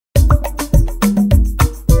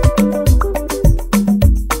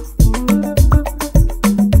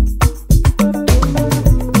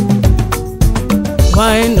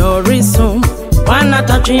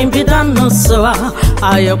chimpidano soa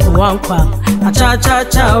ayakuwankwa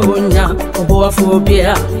acha unya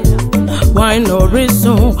oboafobia wine no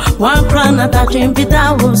reason one plan that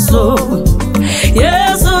chimpidano so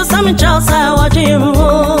yesu some chalsa wajimu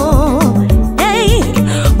hey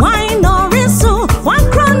wine no reason one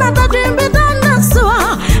plan that chimpidano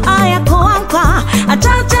soa ayakuwankwa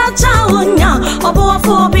acha unya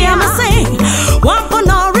oboafobia me say one for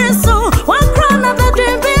no reason one plan that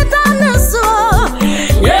chimpidano so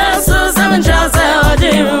yesu some chalsa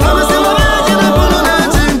wajimu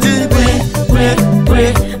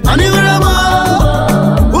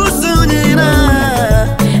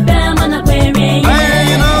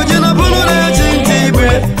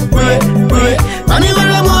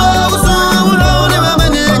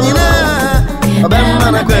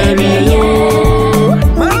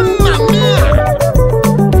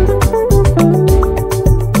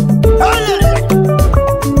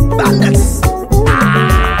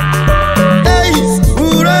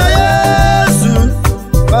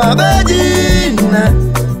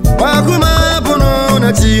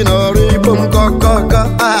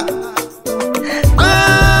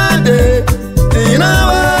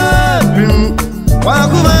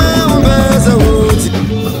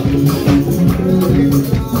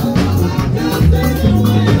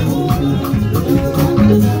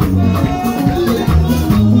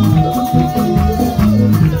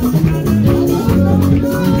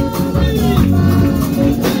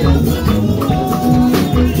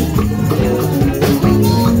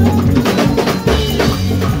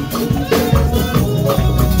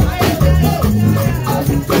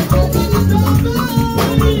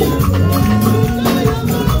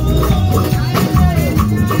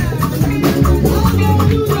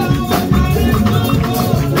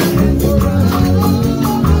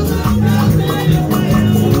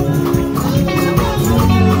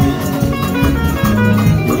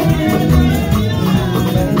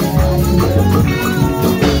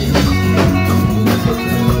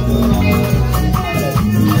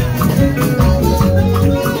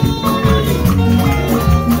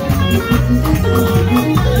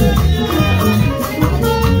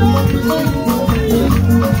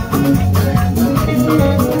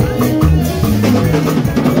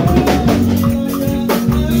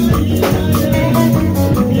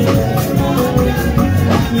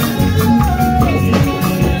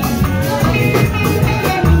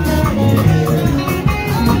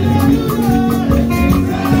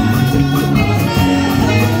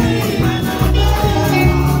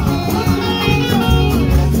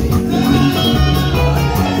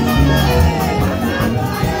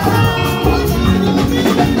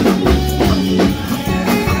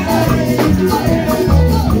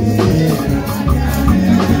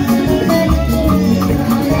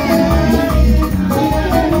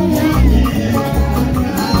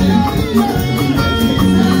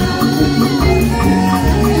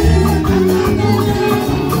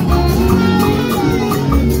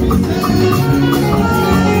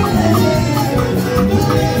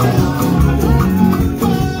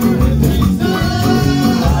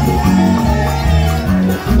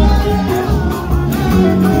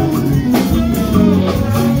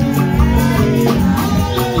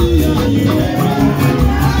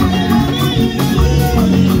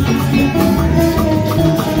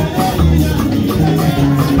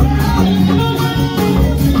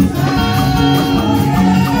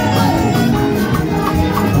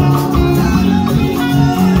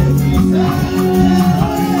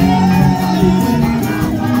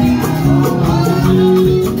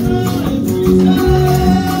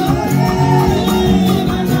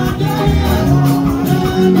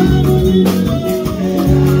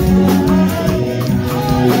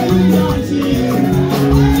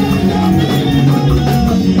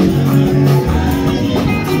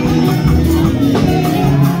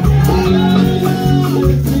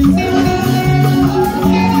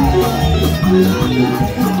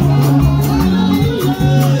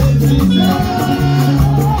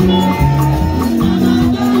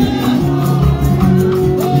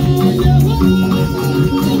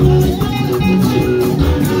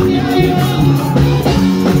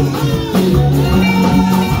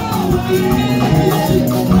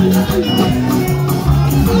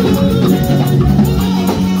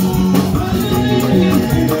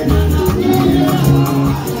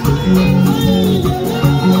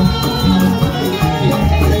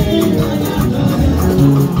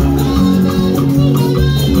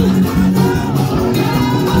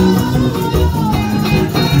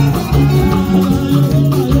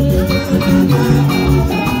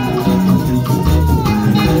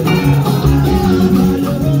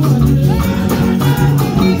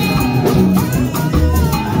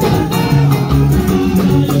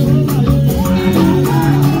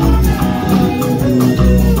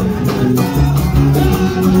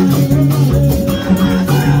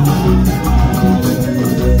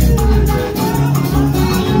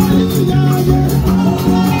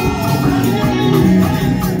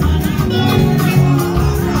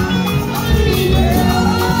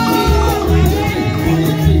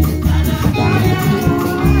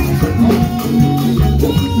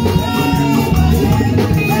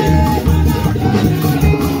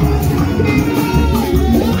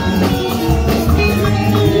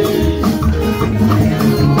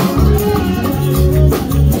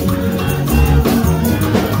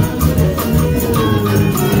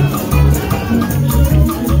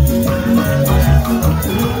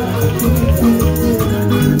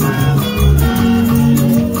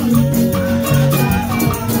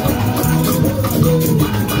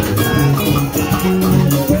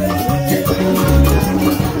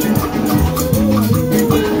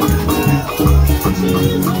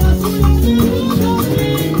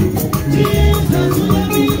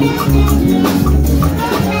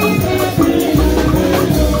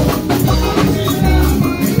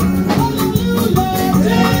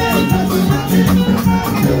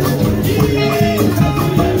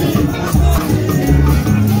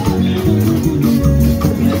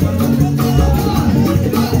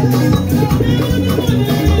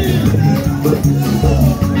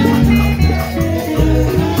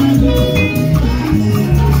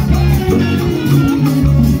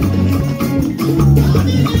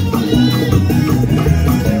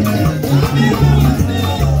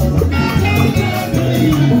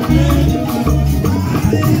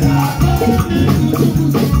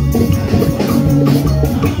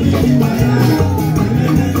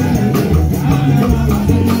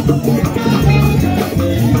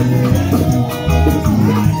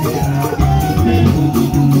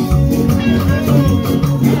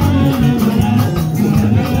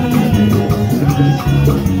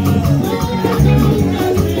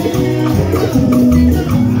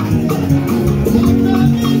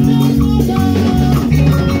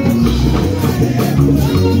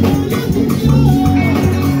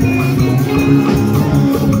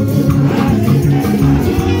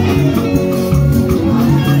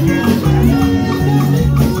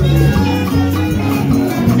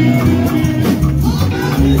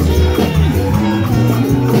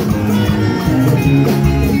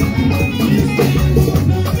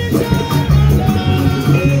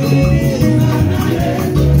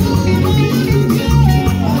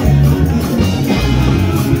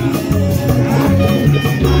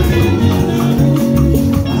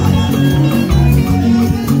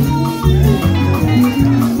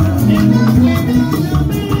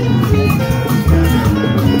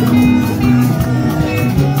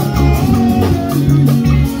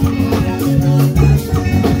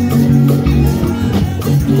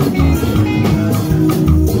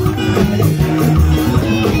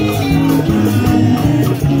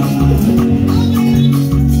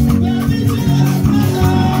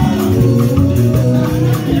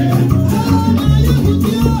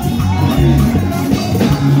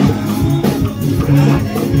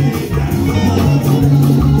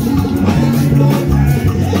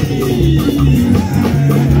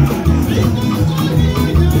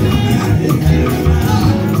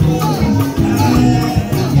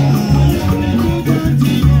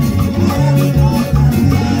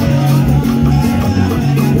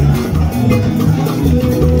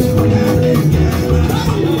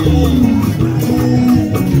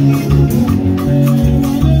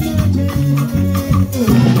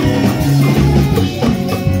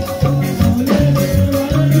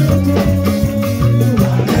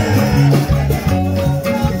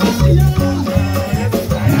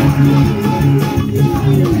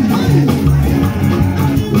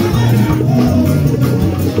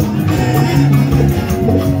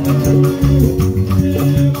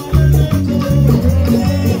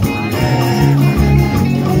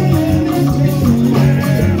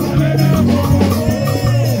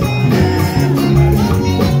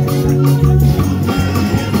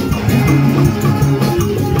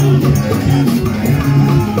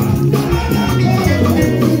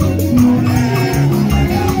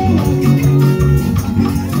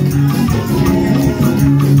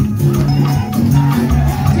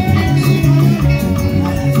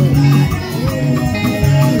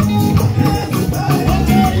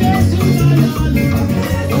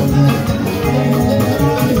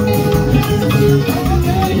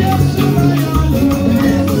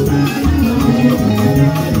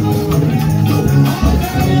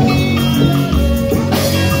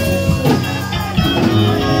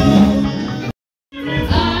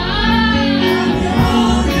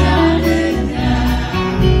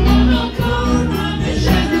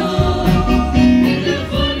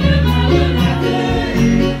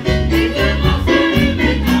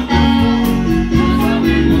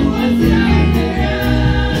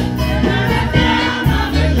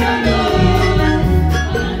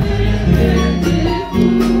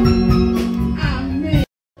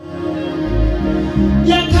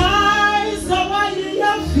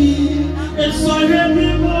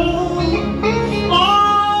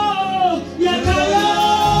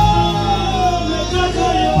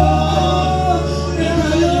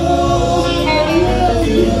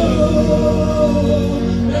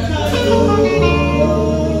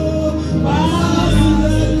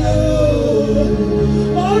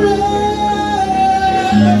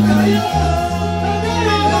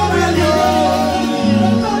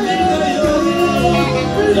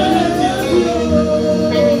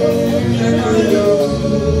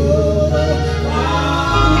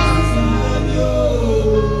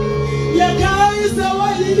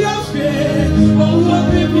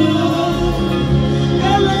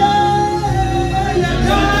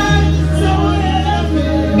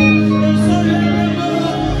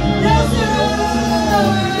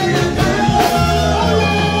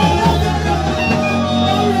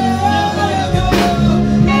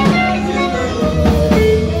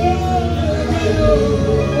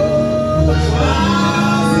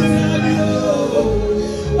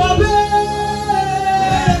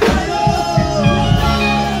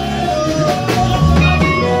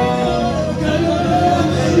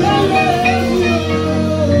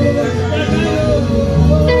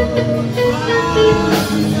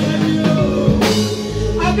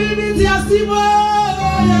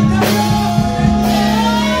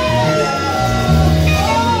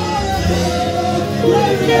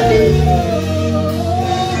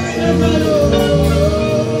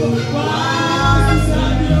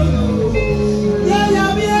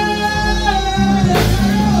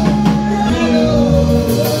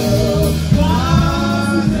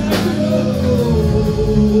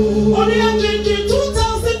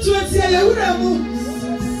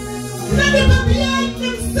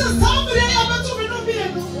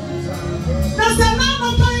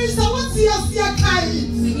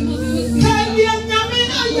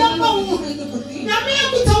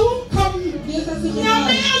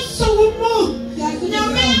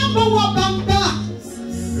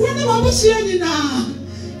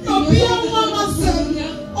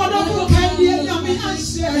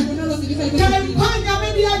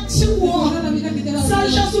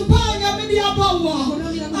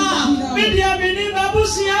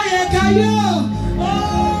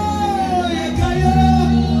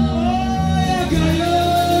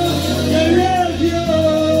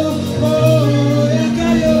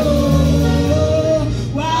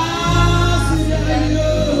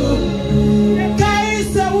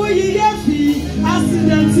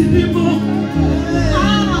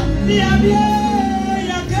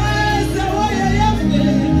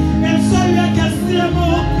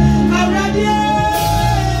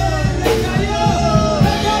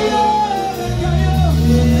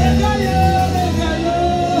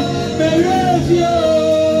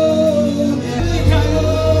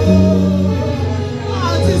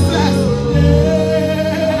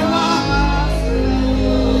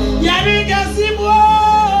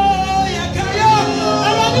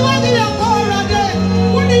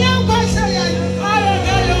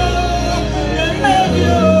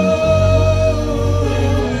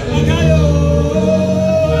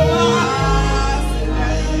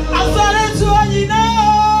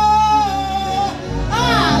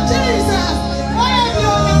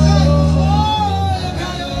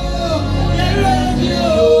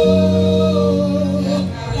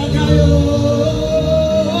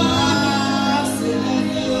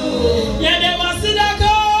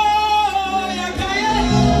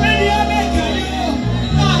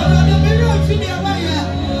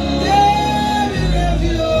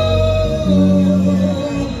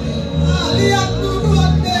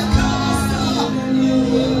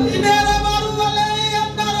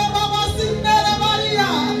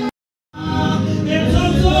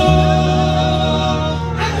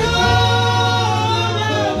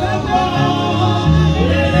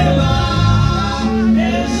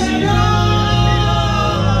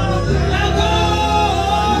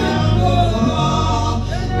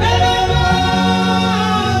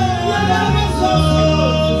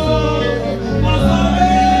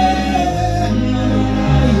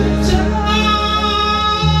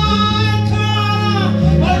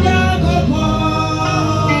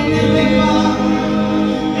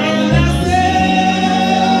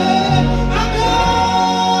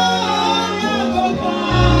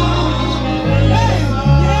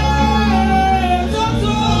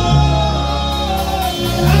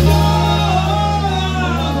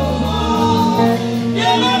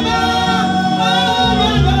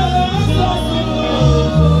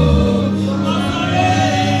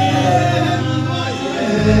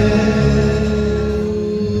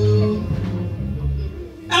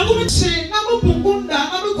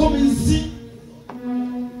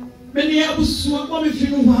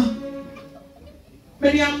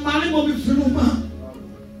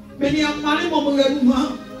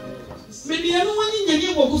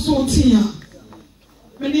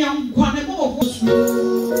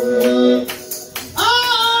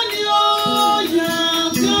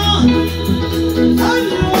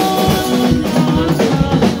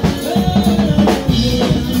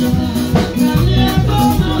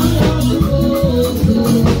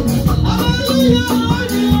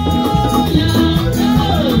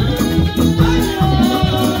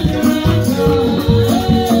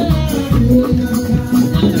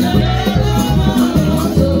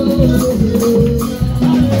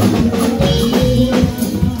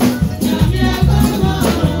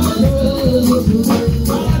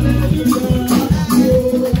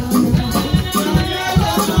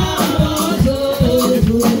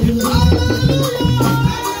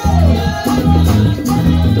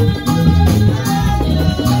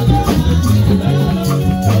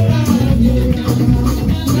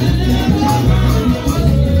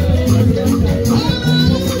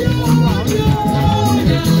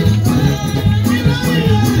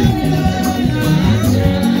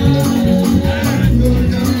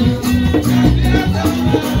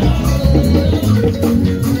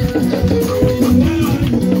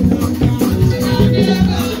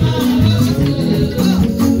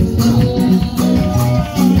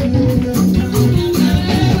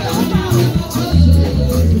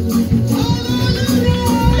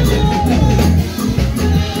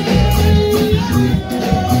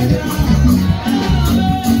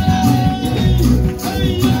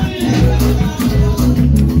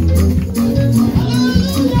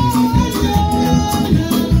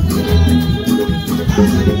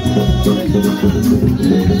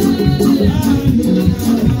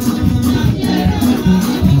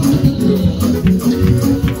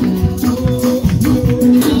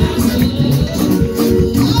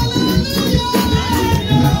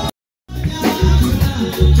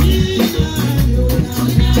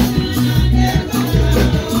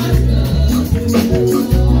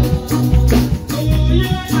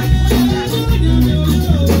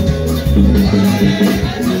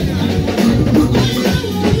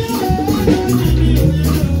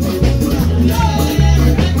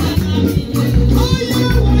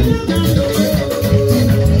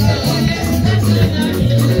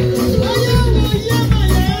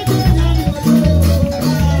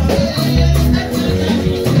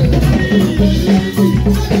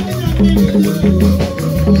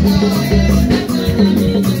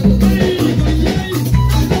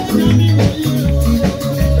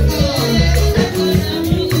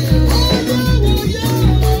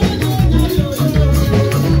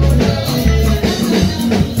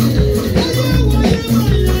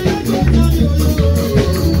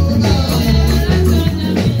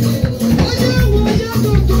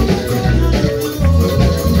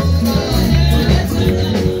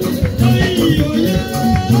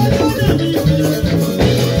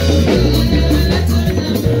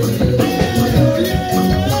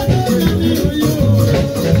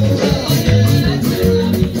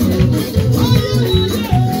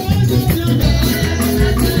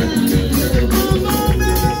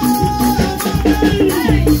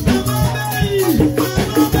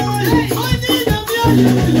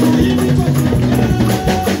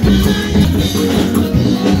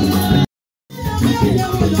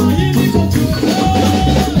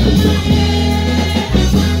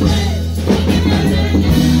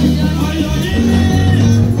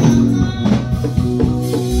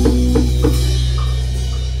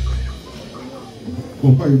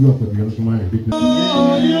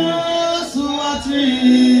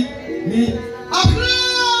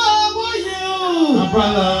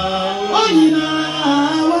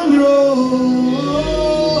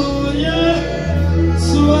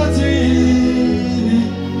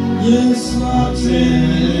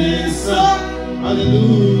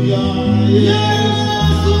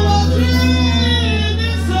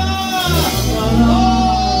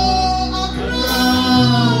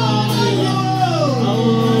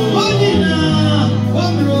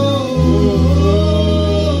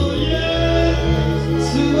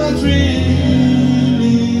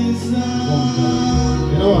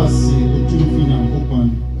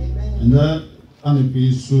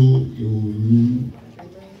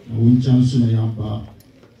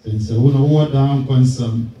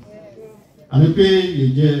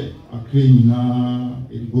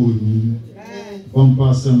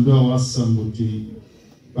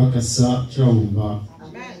Bakasa Chauba,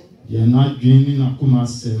 Yana Dreaming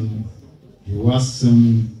Akumasem, you was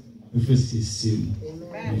some Sim,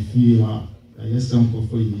 if you are a yes uncle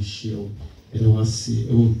for your show, it was say,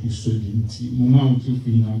 oh, you so dinty, Mama to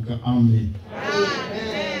Finaka, Amen.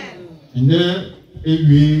 And there,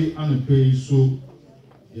 every and a pay so,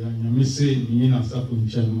 Yana say, Nina Sapun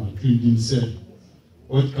Chama, Trinity said,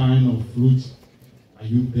 what kind of fruit are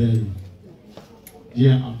you bearing?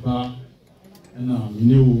 Dear Abba.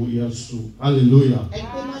 Hallelujah.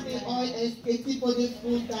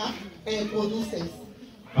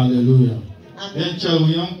 Hallelujah. Then shall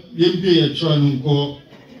we be a trial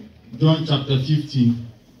John chapter 15,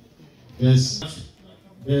 verse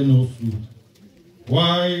bear no fruit.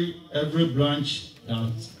 Why every branch that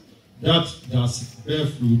does bear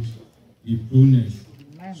fruit, he prunes,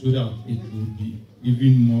 so that it will be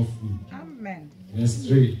even more fruit. Amen. Verse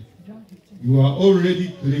 3. You are already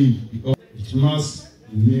clean because it must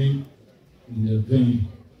remain in the vein.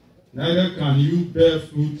 Neither can you bear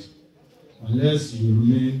fruit unless you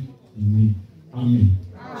remain in me. Amen.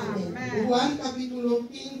 Juan capítulo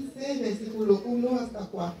 15, versículo 1 hasta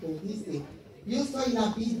 4 dice: Yo soy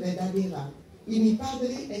la vid verdadera y mi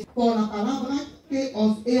Padre es por la palabra que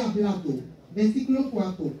os he hablado. Versículo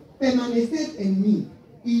 4: Permaneced en mí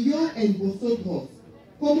y yo en vosotros.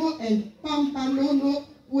 Como el pámpano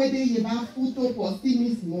no puede llevar fruto por sí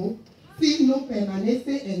mismo si no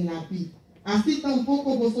permanece en la vid, así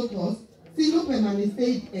tampoco vosotros si no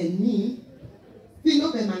permanecéis en mí.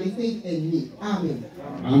 Amén.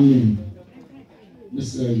 Amén.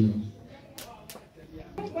 Mr.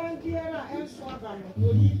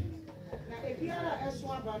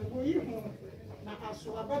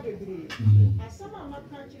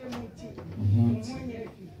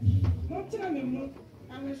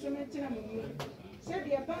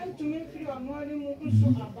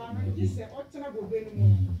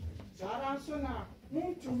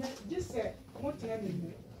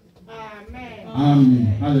 Amen. Amen.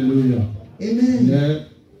 Hallelujah. Amen. Let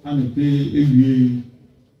and pay every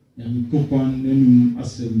and coupon name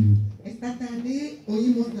assembly. Esta tarde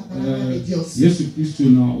oímos la palabra de Dios. Yesu Kristo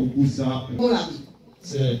na obusa Hola.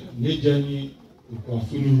 se nejani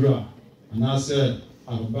kwafunura and say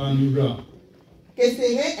abanura. Que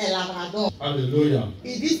seré el labrador. Hallelujah.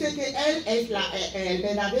 Y dice que él es el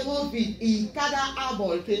verdadero vid y cada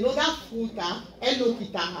árbol que no da fruta, él lo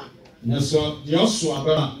quitará. Naso Dios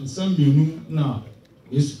abana nsambenu na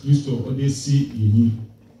Yesu Kristo odesi yini.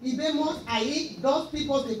 Y vemos ahí dos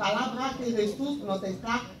tipos de palabras que Jesús nos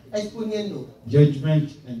está exponiendo.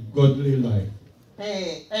 Judgment and godly life.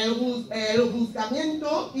 El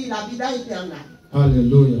juzgamiento y la vida eterna.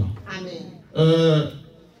 Hallelujah. Amén.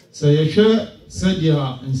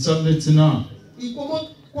 Sedia nsambetena. Y como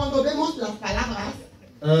cuando vemos las palabras,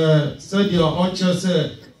 Sedia ocha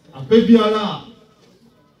se abebiala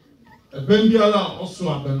Bendiala also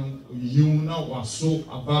abenu yuna waso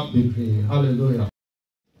aba bebre. Hallelujah.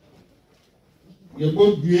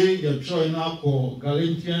 Yebo bie ye try na ko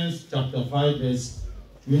Galatians chapter 5 verse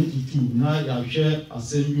 22. Na ya share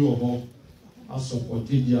assembly oho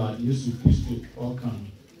asupported dia Yesu Kristo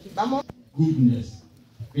okan. vamos. Goodness,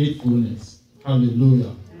 faithfulness.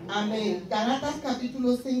 Hallelujah. Amén. Galatas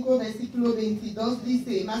capítulo 5 versículo 22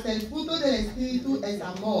 dice, mas el fruto del Espíritu es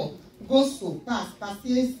amor, gozo, paz,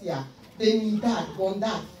 paciencia, benignidad,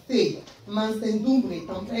 bondad, fe, mansedumbre,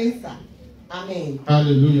 templanza. Amén.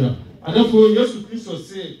 Hallelujah. And therefore, Yesu Kristo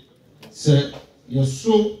say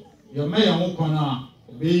yeso ye me ya nkwana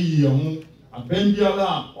obeyi ye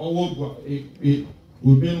abendiala owo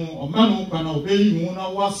obenu omanu nkwana obeyi mu na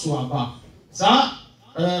waso aba sa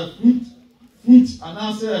fruit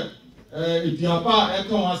anase idiaba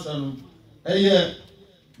ekon asanu eye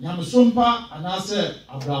nyamsompa anase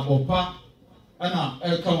abrabopa ana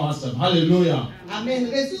ekon asanu. Hallelujah. Amén.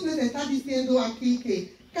 Jesús nos está diciendo aquí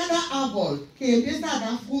que cada árbol que empieza a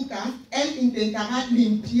dar frutas, él intentará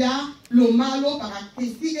limpiar lo malo para que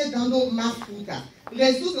siga dando más frutas.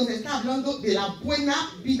 Jesús nos está hablando de la buena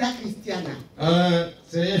vida cristiana.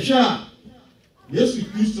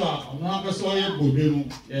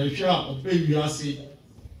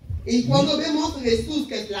 Y cuando vemos Jesús,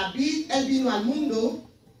 que es la vid, él vino al mundo.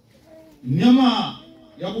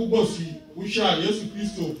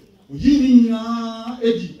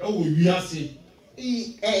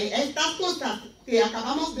 Y estas cosas que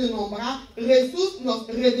acabamos de nombrar, Jesús nos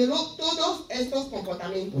reveló todos estos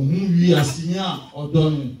comportamientos.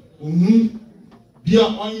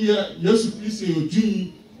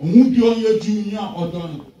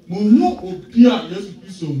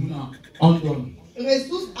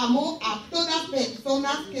 Jesús amó a todas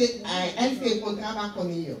personas que él se encontraba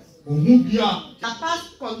con ellos. Capaz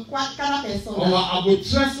con cada persona.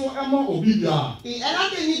 Y él ha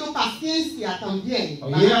tenido paciencia también.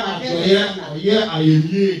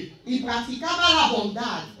 Y practicaba la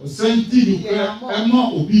bondad. Y el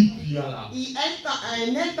amor. Y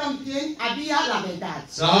en él también había la verdad.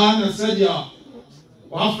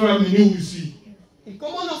 ¿Y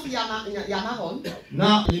cómo nos llamaron?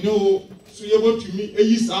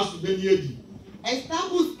 Está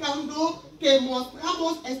buscando que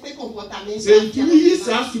mostramos este comportamiento.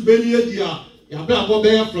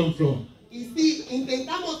 Y si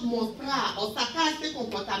intentamos mostrar o sacar este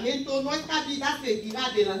comportamiento, nuestra vida seguirá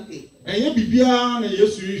adelante.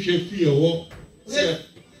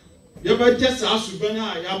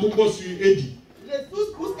 Jesús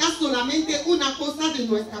busca solamente una cosa de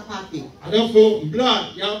nuestra parte.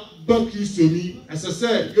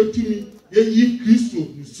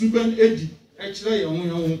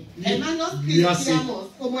 Hermanos cristianos,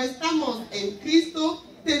 como estamos en Cristo,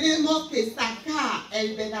 tenemos que sacar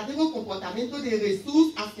el verdadero comportamiento de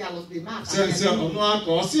Jesús hacia los demás.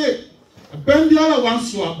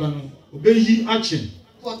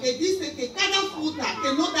 Porque dice que cada fruta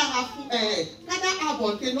que no dará cada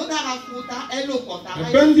árbol que no dará fruta, él lo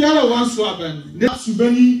cortará.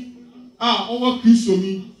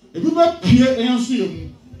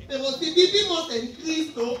 Pero si vivimos en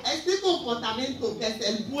Cristo, este comportamiento que es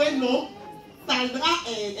el bueno saldrá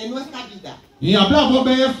en nuestra vida. Y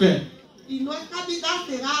nuestra vida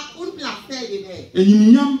será un placer de ver.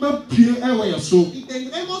 Y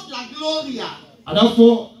tendremos la gloria.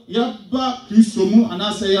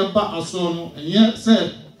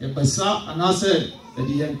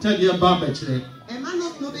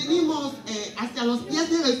 Hermanos, no venimos hacia los pies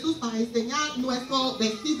de Jesús para enseñar nuestros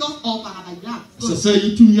vestidos o para bailar.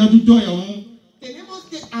 Tenemos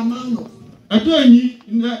que amarnos.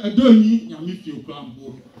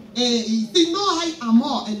 Si no hay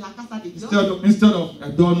amor en la casa de Dios, instead of a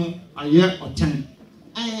don a year or 10.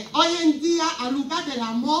 Hoy en día, al lugar del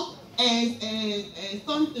amor,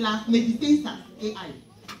 son las medicinas que hay.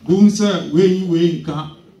 Bunsa, we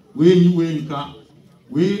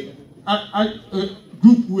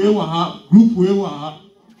group we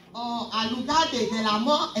Al lugar del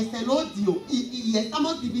amor es el odio y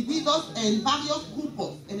estamos divididos en varios grupos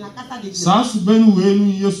en la casa de Dios.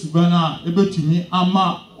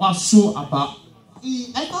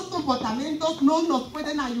 Y estos comportamientos no nos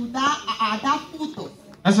pueden ayudar a dar frutos.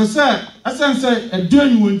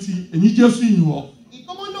 Y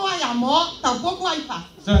como no hay amor, tampoco hay paz.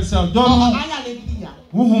 No hay alegría.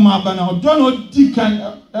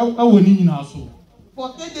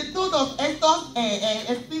 Porque de todos estos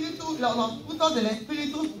espíritus, los frutos del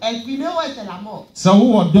espíritu, el primero es el amor.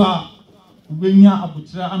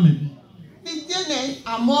 Si tienes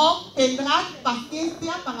amor, tendrás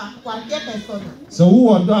paciencia para cualquier persona.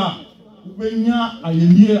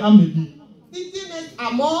 Si tienes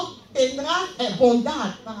amor, tendrás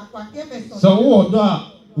bondad para cualquier persona.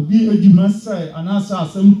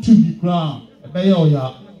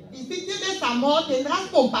 Y si tienes amor, tendrás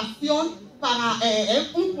compasión para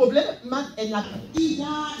un problema en la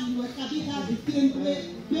vida y nuestra vida de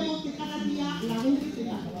siempre. Vemos que cada día la gente se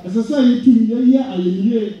da.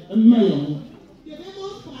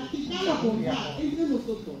 Debemos practicar la bondad entre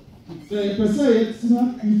nosotros.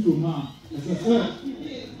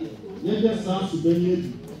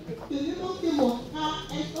 Tenemos que mostrar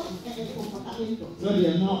estos comportamientos.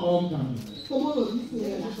 Como lo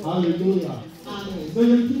dice la Aleluya.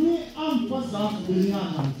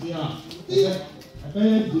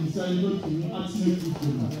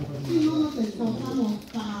 Si no nos esforzamos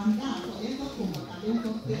para andar con estos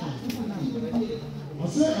comportamientos que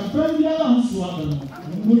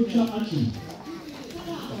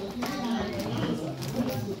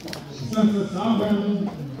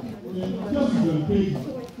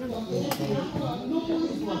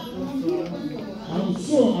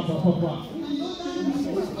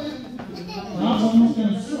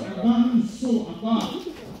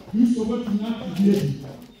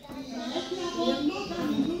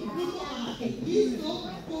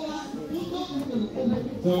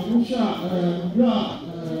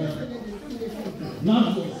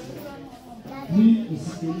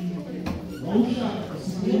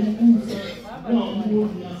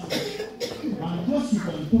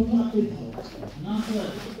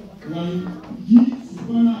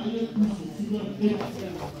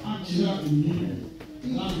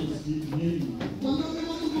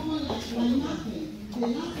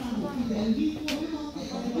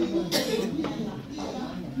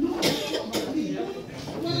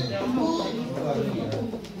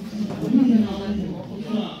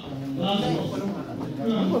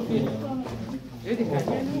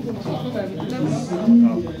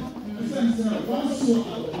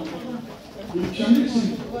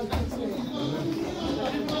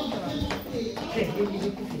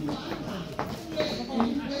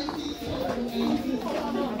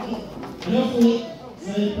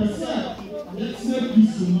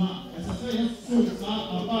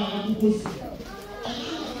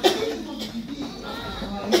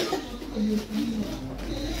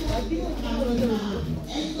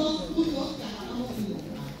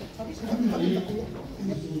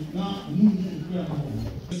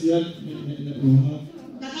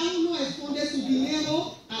cada uno esconde su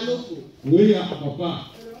dinero al otro.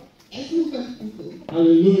 Es un perfecto.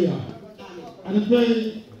 Aleluya.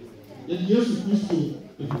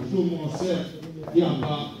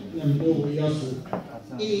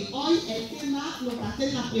 Y hoy el tema nos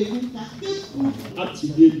hace la pregunta: ¿qué fruto?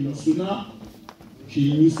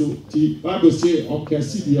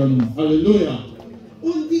 Aleluya.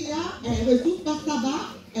 Un día Jesús pasaba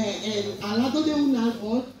al lado de un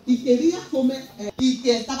árbol y quería comer y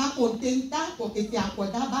que estaba contenta porque se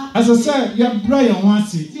acordaba. As I said, you Brian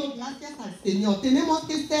Wansi. Dios, gracias al Señor. Tenemos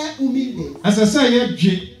que ser humildes. As I said,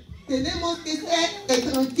 you Tenemos que ser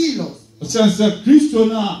tranquilos. Cristo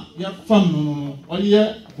na ya fam no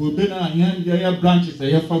oye bobena ya branches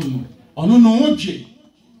ya fam no ono no oje.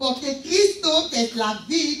 Porque Cristo, que es la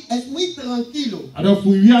vid, es muy tranquilo.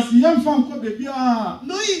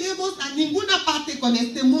 No iremos a ninguna parte con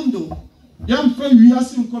este mundo. No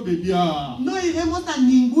iremos a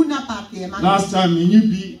ninguna parte, hermano. Last time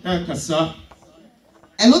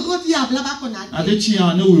el otro día hablaba con alguien.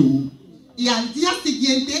 Y Y al día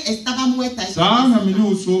siguiente estaba muerta.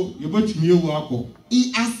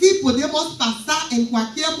 Y así podemos pasar en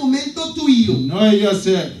cualquier momento tú y yo.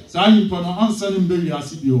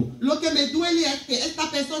 Lo que me duele es que esta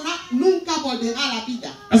persona nunca volverá a la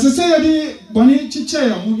vida.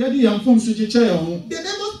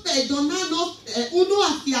 Debemos perdonarnos uno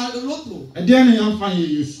hacia el otro.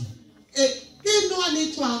 ¿Qué no han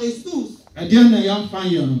hecho a Jesús?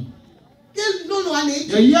 ¿Qué no lo han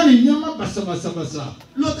hecho?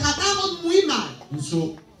 Lo tratamos muy mal.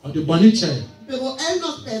 Pero Él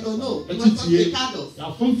nos perdonó nuestros pecados.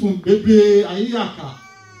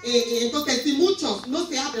 Entonces, si muchos no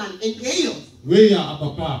se hablan entre ellos,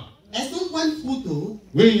 es un buen fruto.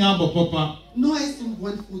 No es un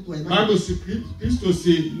buen fruto, hermano.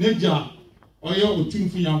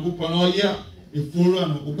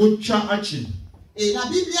 La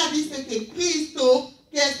Biblia dice que Cristo,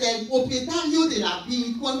 que es el propietario de la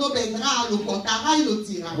vida, cuando vendrá, lo cortará y lo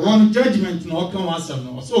tirará.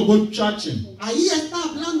 Ahí está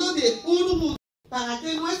hablando de un para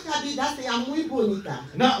que nuestra vida sea muy bonita.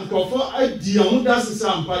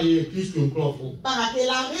 Para que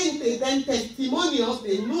la gente den testimonios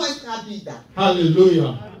de nuestra vida.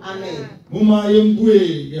 Aleluya. Amén.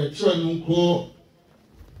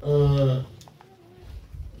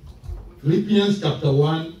 Philippians chapter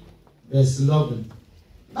 1, verse 11.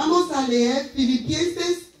 Vamos a leer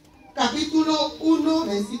Filipenses capítulo 1,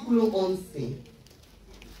 versículo 11.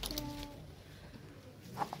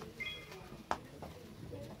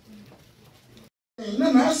 Que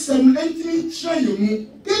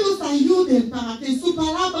nos ayuden para que su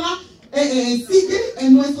palabra siga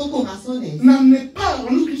en nuestros corazones.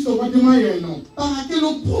 Para que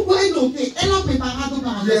lo bueno que Él ha preparado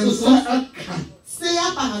para nosotros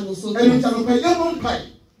sea para nosotros.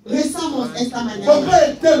 Rezamos esta mañana.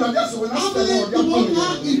 Abre tu boca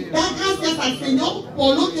y da gracias al Señor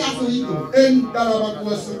por lo que has oído.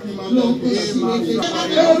 Lo que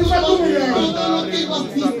nos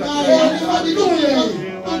distrae,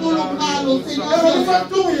 todo lo malo, Señor,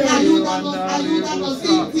 ayúdanos, ayúdanos.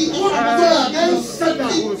 Sin ti no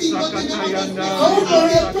tenemos esperanza.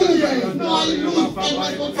 No hay luz en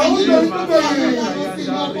nuestro camino. Ayúdanos,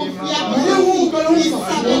 Señor, confiamos y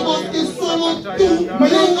sabemos que solo tú,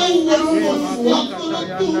 solo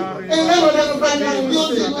tú, eres el Dios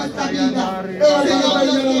de nuestra vida. Señor,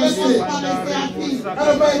 no queremos parecer a ti.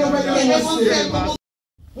 Queremos ser como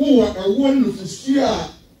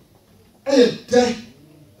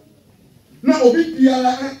na obi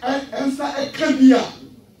biara ensa ekabia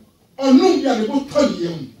onum bia ne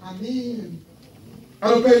botoliem. Amen.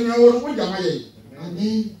 Arope nyawo wo jamaye.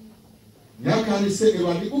 Amen. Ya kan se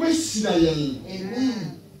ewade wo be sida yen.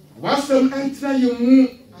 Amen. Wasem entra yemu.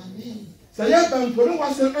 Amen. Saya ban fo no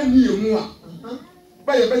wasem ani yemu a.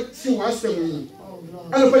 Ba ye be ti wasem yi.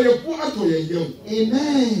 Arope ye bu ato yen yem.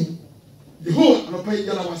 Amen. Yeho arope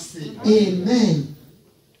yala wase. Amen.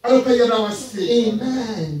 Arope yala wase.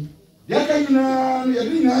 Amen. Yakayuna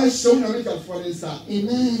yadina show na make for this.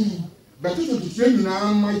 Amen. But to train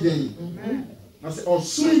na my den. Na se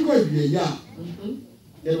osuri ko ebie ya.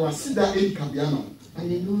 There was sida in Kabiano.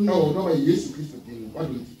 Hallelujah. No, no, Jesus Cristo din. What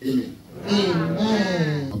do you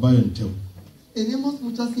Amen. Amen. Tenemos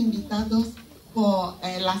muchos invitados por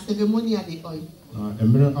la ceremonia de hoy.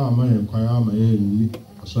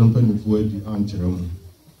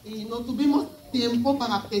 Y no tuvimos tiempo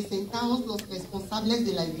para presentaros los responsables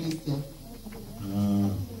de la iglesia.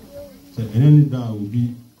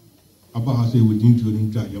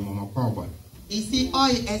 Y si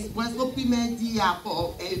hoy es vuestro primer día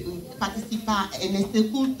por participar en este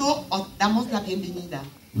culto, os damos la bienvenida.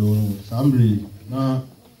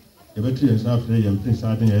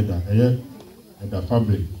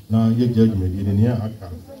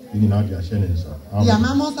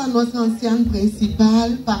 Llamamos a nuestro anciano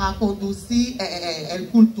principal para conducir el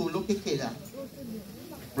culto, lo que queda.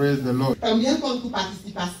 Praise the Lord. También con tu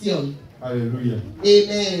participación. Hallelujah.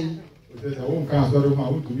 Amén.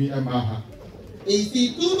 Y Y si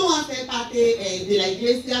tú no haces parte de la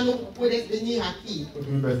iglesia, no puedes venir aquí.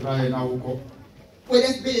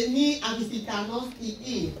 Puedes venir a visitarnos y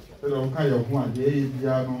ir.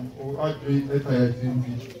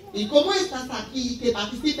 Y como estás aquí, que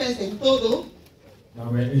participes en todo,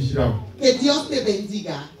 que Dios te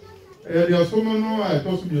bendiga.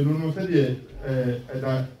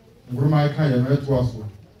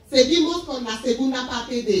 Seguimos con la segunda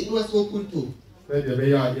parte de nuestro culto.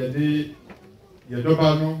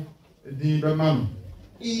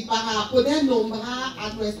 Y para poder nombrar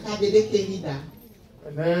a nuestra bebé querida.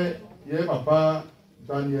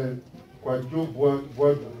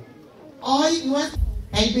 Hoy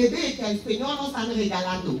El bebé que el Señor nos ha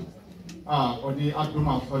regalado. Odi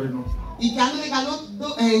aduma sori no. Y que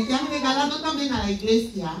han regalado también a la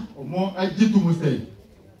iglesia. Omo ejitu musei.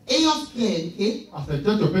 Ellos creen que As a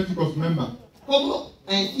Church of Pentecost member. como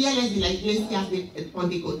fieles de la iglesia de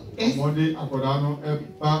Pentecostés. Omode akodano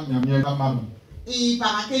ba nyamie amano. Y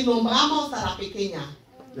para que nombramos a la pequeña.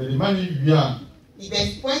 The mani via. Y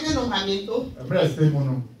después del nombramiento, Ebre se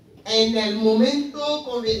mono. en el momento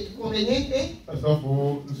conveniente,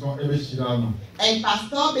 Asofo nso ebe shirano. el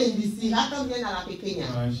pastor bendecirá también a la pequeña.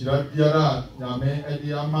 Shira biara nyame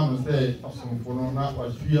edi amano se asonfo no na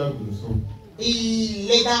wahwia guso. Y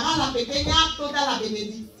le dará a la pequeña toda la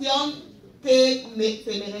bendición que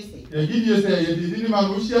se merece.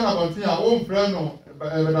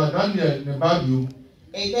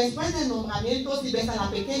 Y después del nombramiento, si ves a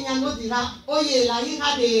la pequeña, no dirá, oye, la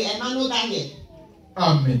hija de hermano Daniel.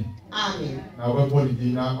 Amén. Amén.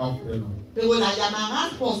 Pero la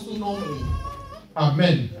llamarás por su nombre.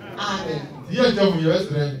 Amén. Amén.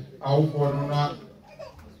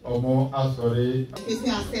 Que se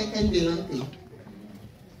acerquen delante.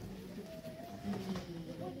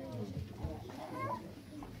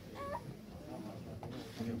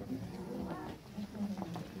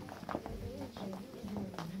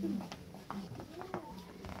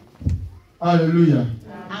 Hallelujah.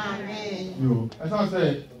 Amén. Yo, eso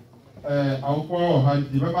se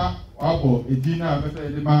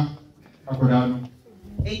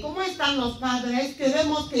Y como están los padres,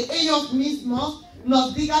 queremos que ellos mismos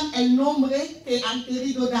nos digan el nombre que han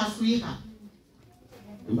querido dar a su hija.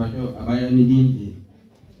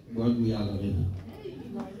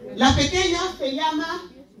 La pequeña se llama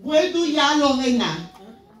Boadu Lorena.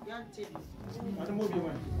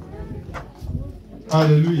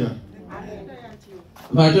 Hallelujah.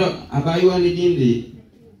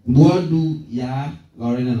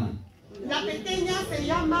 Lorena. La pequeña se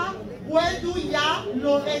llama Boadu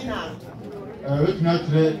Lorena.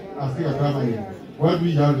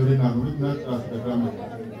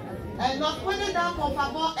 ¿Nos puede dar por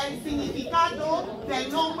favor el significado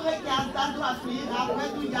del nombre que has dado a su hija,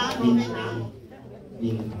 Boadu Lorena?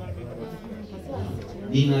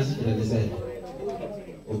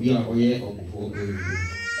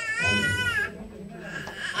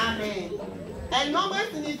 Amén. El nombre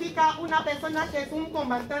significa una persona que es un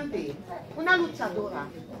combatante, una luchadora.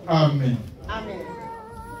 Amén. Amén.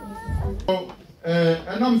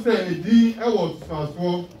 Enam se edi ewo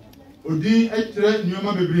tsaso odi etre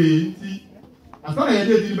nyoma bebre nti asana ye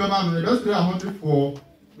edi be ma no e be sere ahondefo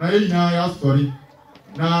na ye nyina ya sori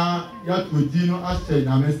na ya to edi no ahye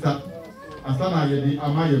na mesa asana ye di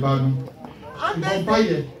ama ye ba no Antes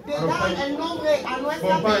de dar el nombre a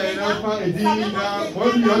nuestra pequeña,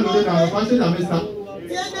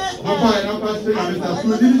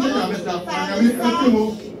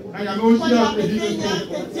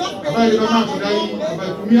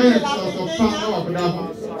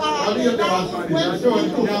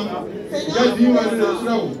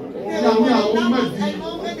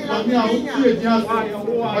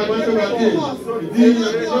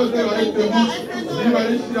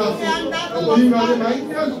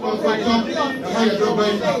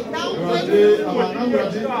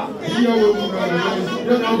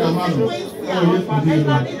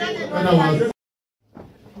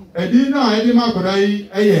 Edina edima kodai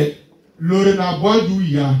eye Lorena Boadu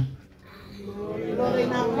ya.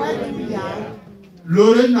 Lorena Boadu ya.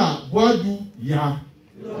 Lorena Boadu ya.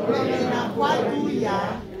 Lorena Boadu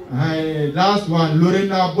ya. Last one,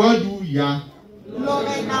 Lorena Boadu ya.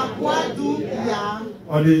 Lorena Boadu ya.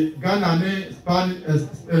 Or the Ghana ne Spain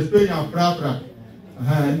and Frafra.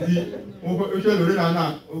 Lorena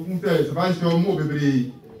na okunte sebastian mo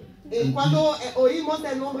bebre. Y cuando oímos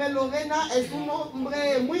el nombre Lorena, es un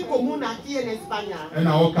nombre muy común aquí en España.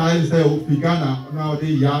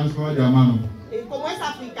 Y como es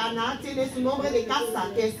africana, tiene su nombre de casa,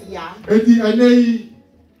 que es Ya.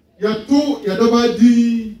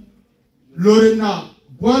 Lorena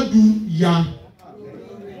Boadu ya.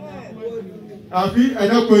 Afi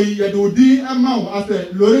edakoi yedudi amao ase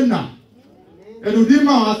Lorena. Edudi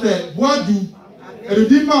mao ase Boadu.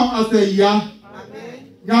 Edudi mao ase ya.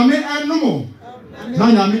 Nyame enomo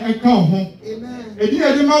na nyame enka ho edi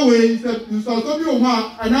edi ma we so bi o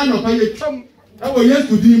ma ana no pa ye twam e wo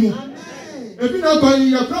Yesu di mu ebi na ko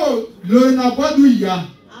ye pro Lorena Boadu ya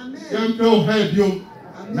yam pro he bio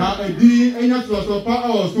na edi enya so pa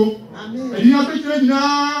o so edi na pekire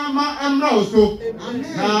nyina ma emra o so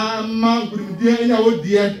na ma gurumdie enya wo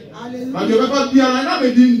die ba de ba bia na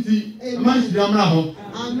me di nti ma nsi amra ho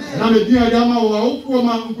na me di adi ama wo awfo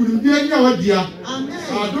ma gurumdie enya wo dia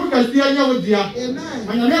Aduka siya nya wodia.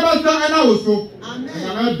 Anyame ba sa ana wo so.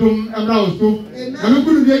 Nyame dum emra oso. Nyame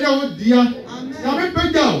kunu bi enya wo dia. Nyame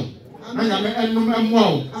pegao. Na nyame enum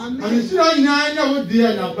emwa. Ani sira nya enya wo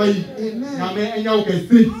dia na bai. Nyame enya wo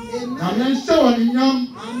kesi. Nyame nhyɛ wo nyam.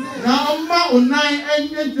 Na oma onan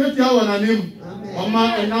enye tiatia wo na nem.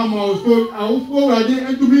 Oma enam oso awofo wade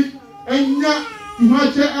entubi enya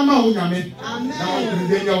tumache ama wo nyame. Na wo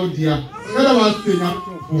de enya wo dia. Kada wa se nyam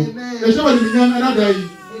tumfo. Ehye wo de nyam na dai.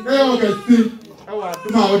 Eya wo kesi. Ewa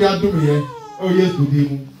tuma wo da dum ye. O Yesu di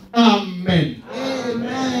mu. Amen.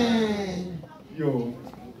 Amen. Yo.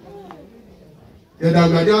 Yeda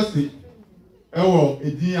gladi ase. Ewo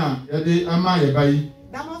edin a yede ama ye bayi.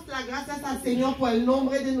 Damos la gracias al Señor por el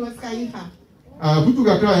nombre de nuestra hija. Butu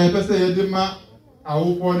kakra ye pese yede ma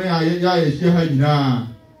awofo ne ya ye hye ha nyina.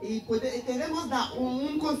 Y queremos dar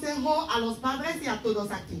un consejo a los padres y a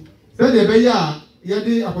todos aquí. Se de be ya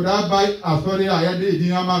yede akoda bai asori a yede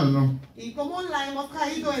edin ama no. Y como la hemos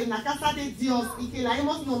traído en la casa de Dios y que la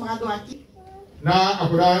hemos nombrado aquí. Na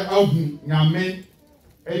akoda ahu nyame.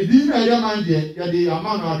 Edin na ya manje yede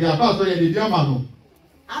amano ade abaso yede edin amano.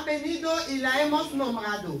 Ha venido y la hemos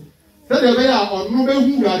nombrado. Se de be ya onu be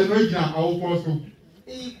hu gade no gina awofo so.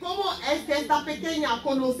 Y cómo es que esta pequeña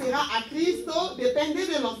conocerá a Cristo depende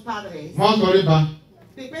de los padres. Mo sori ba.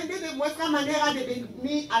 Depende de vuestra manera de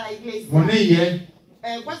venir a la iglesia. Mo ne ye.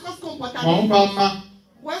 Vuestros Mo comportamientos. ba ma.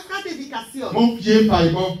 Vuestra dedicación. Mo pie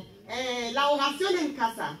paibo. La oración en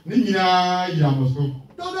casa. Ni nyina yira mo so.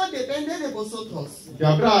 Todo depende de vosotros.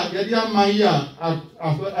 Yabra yadi amaya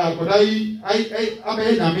akodai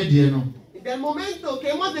abe na medie no. Del momento que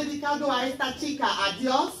hemos dedicado a esta chica a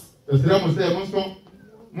Dios, Esperamos se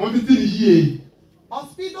mo titi yie.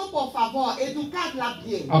 os pido por favor, educadla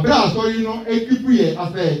bien. Abra asori no equipu ye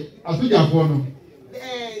asojafo no.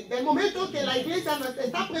 Del momento que la iglesia nos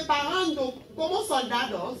está preparando como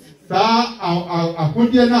soldados, Sa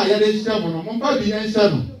akodie na yade hia mo no mo ba bi enhia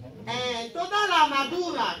no. toda la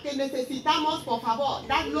armadura que necesitamos, por favor,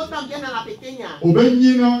 dadlo también a la pequeña.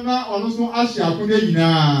 Obenyi no na ono so ahia akodie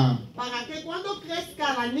nyina. Para que cuando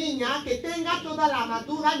crezca la niña, que tenga toda la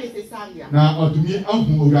armadura necesaria. Na otumi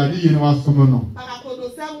ahu ogade ye no asomo no. Para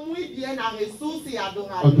conocer muy bien a Jesús y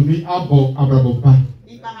adorar. Otumi abo abrabopa.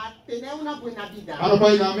 Y para tener una buena vida.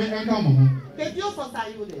 Anoba ina me enka mo ho. Que Dios os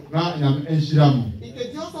ayude. Na nyam enhira mo. Y que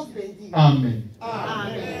Dios os bendiga. Amen.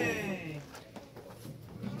 Amén.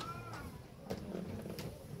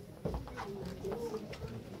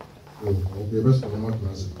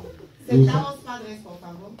 Sentados, padres, por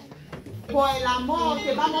favor. Por el amor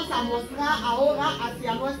que vamos a mostrar ahora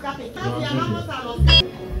hacia nuestra pequeña, vamos a los...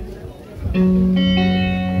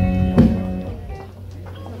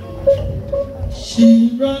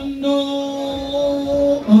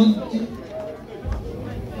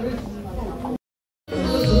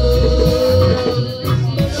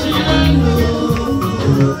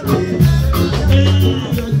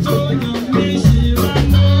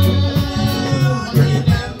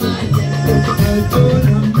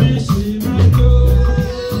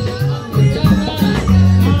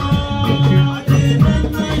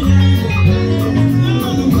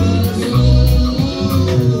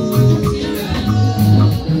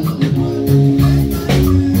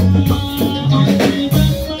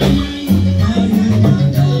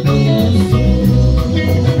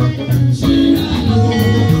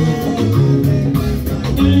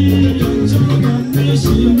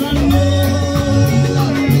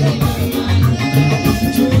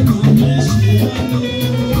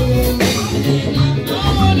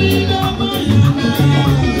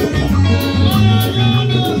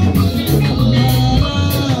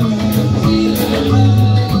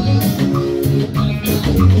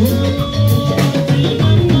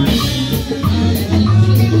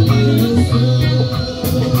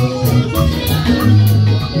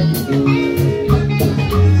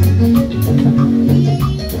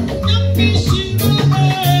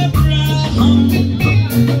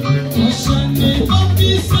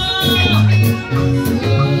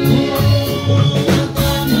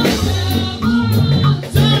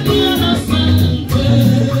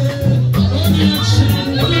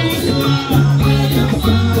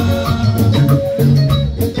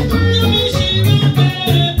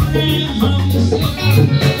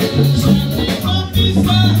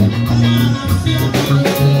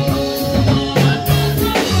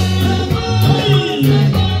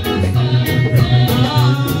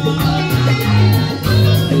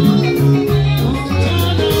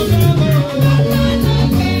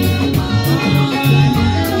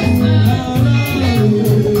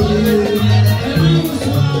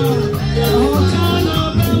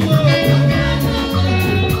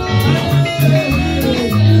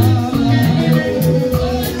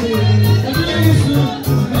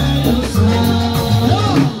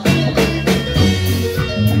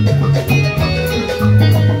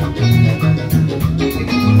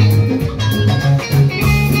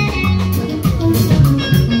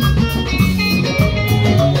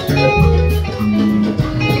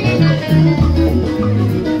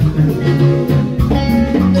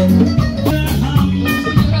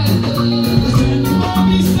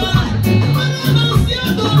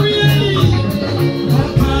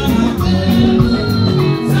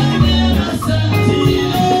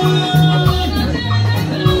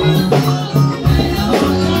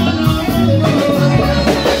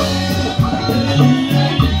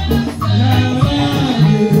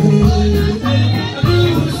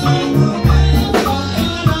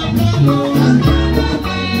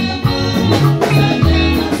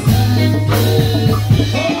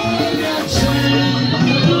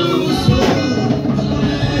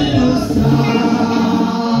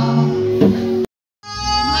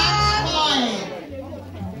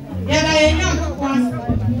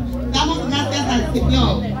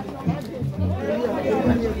 Señor.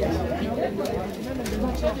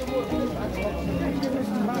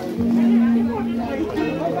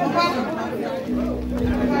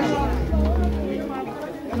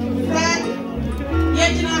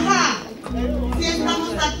 Si estamos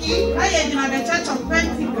aquí,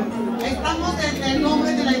 estamos en el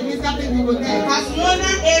nombre de la iglesia pentecostal.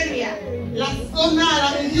 La zona,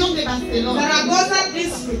 la región de Barcelona. Zaragoza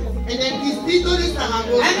district. En el distrito de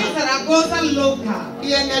Zaragoza. And Zaragoza local.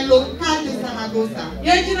 Y en el local de Zaragoza.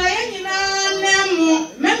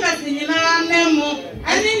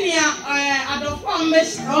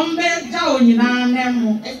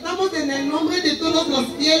 Estamos en el nombre de todos los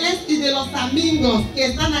fieles y de los amigos que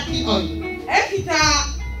están aquí hoy.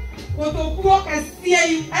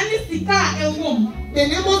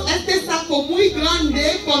 Tenemos este saco muy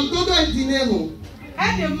grande con todo el dinero.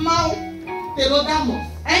 Te lo damos.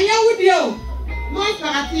 No es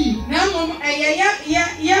para ti.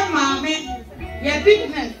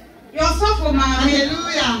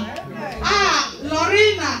 Aleluya.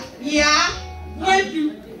 Lorena,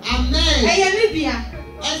 Boadu. Amén. Ella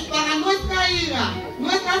Es para nuestra hija,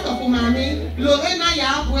 nuestra sofumami, Lorena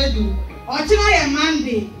ya Boadu.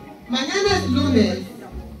 Monday. Mañana es lunes.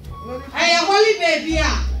 Holiday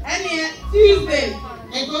Tuesday.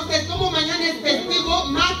 Entonces, como mañana es festivo,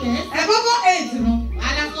 martes,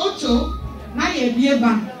 a las 8,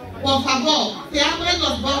 por favor, se abren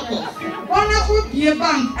los bancos.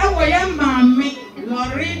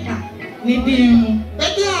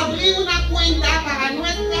 Vete a abrir una cuenta para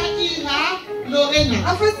nuestra hija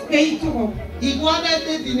Lorena y guarda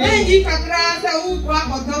este dinero.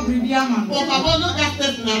 Por favor, no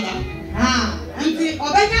gastes nada.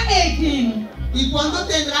 Y cuando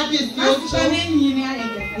tendrá 18,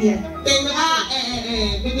 tendrá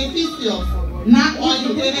beneficios o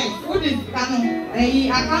interés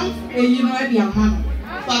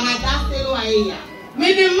para dárselo a ella.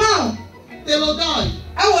 Te lo doy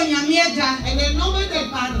en el nombre del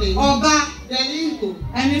Padre, del Hijo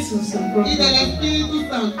y del Espíritu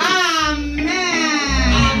Santo. Amén.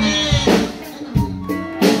 Amén.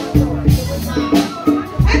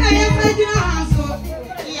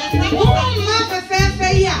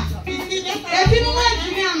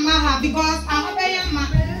 Because I'm a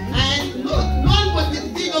And no han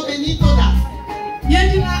podido venir todas.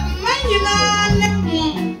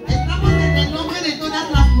 Estamos en el nombre de todas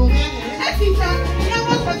las mujeres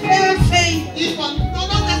y con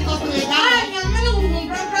todos estos regalos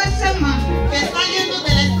que está lleno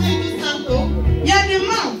del Espíritu Santo.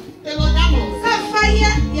 Te lo damos para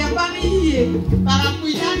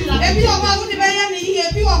cuidar de la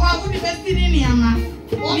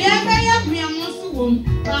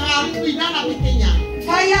para cuidar a la pequeña.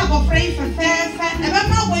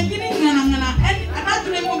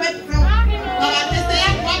 Para que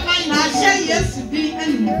sea guapa y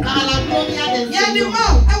para la gloria del Señor.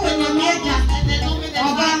 En el nombre del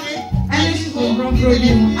Padre, del Hijo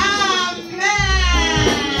y del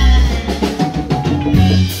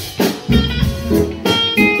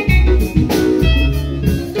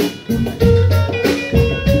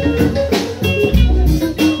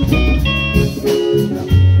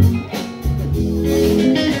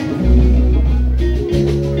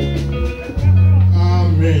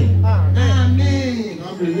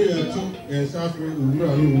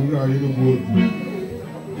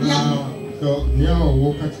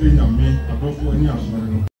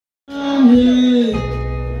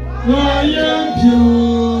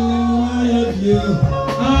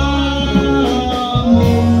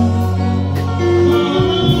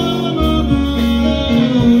Espíritu.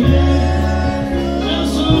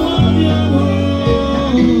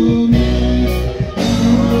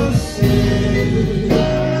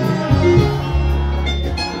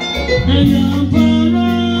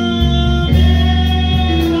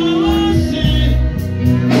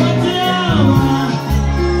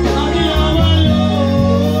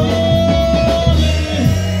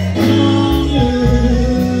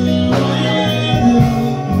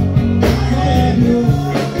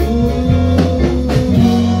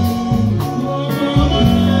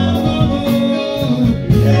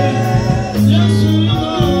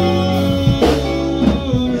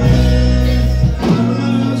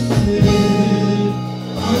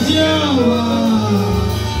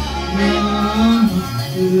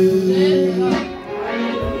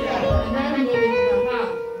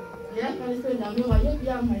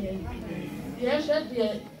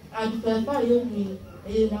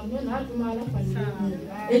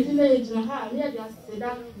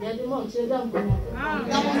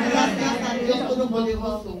 Damos gracias a Dios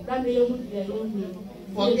Todopoderoso,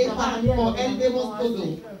 porque por Él vemos todo.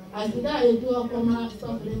 Asida edu okoma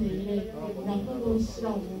suffering ile na kono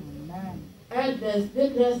strong. Elders,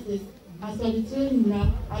 big dresses, asolitin na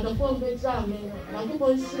adofo betra me na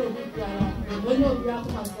kono strong biara. When you bia ko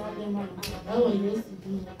asade ma. Ewo Yesu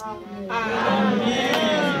di. Amen.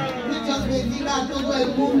 Muchos bendiga a todo el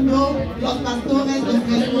mundo, los pastores, los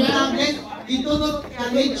responsables y todo lo que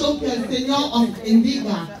han hecho, que el Señor os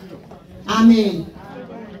bendiga. Amén.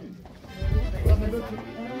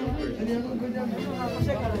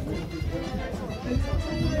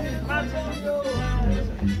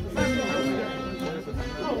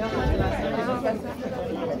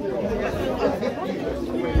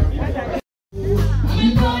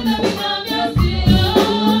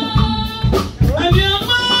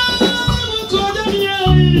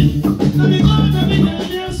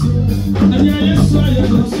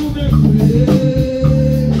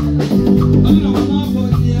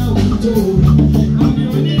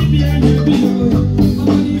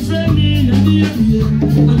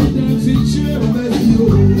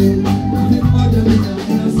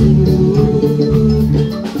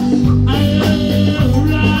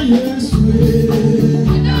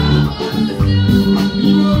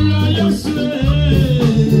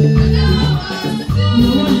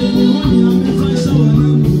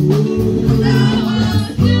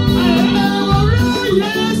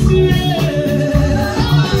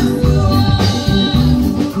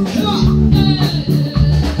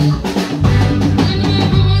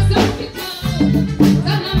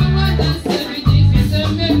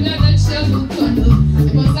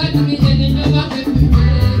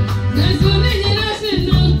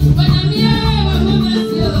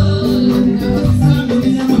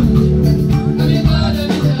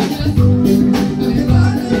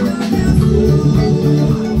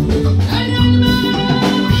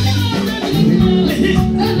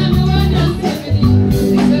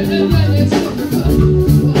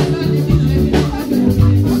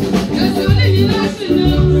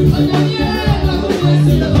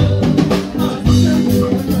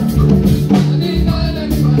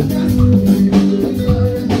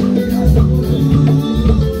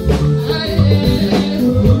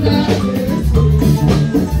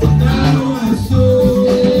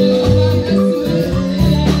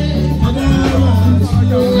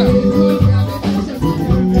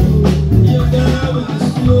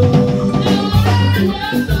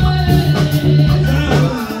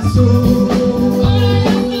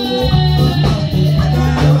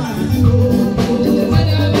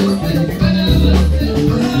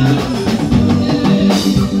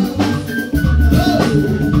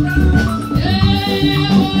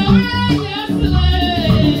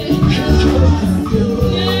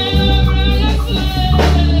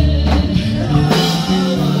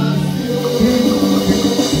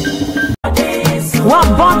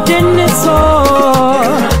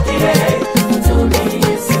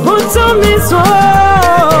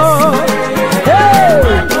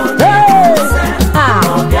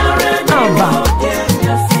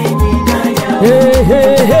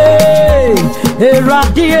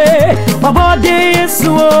 Eradie, Babade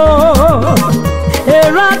Yesu,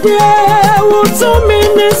 Eradie,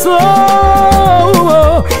 Utuminiso,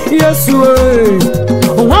 Yesu,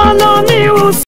 one on you.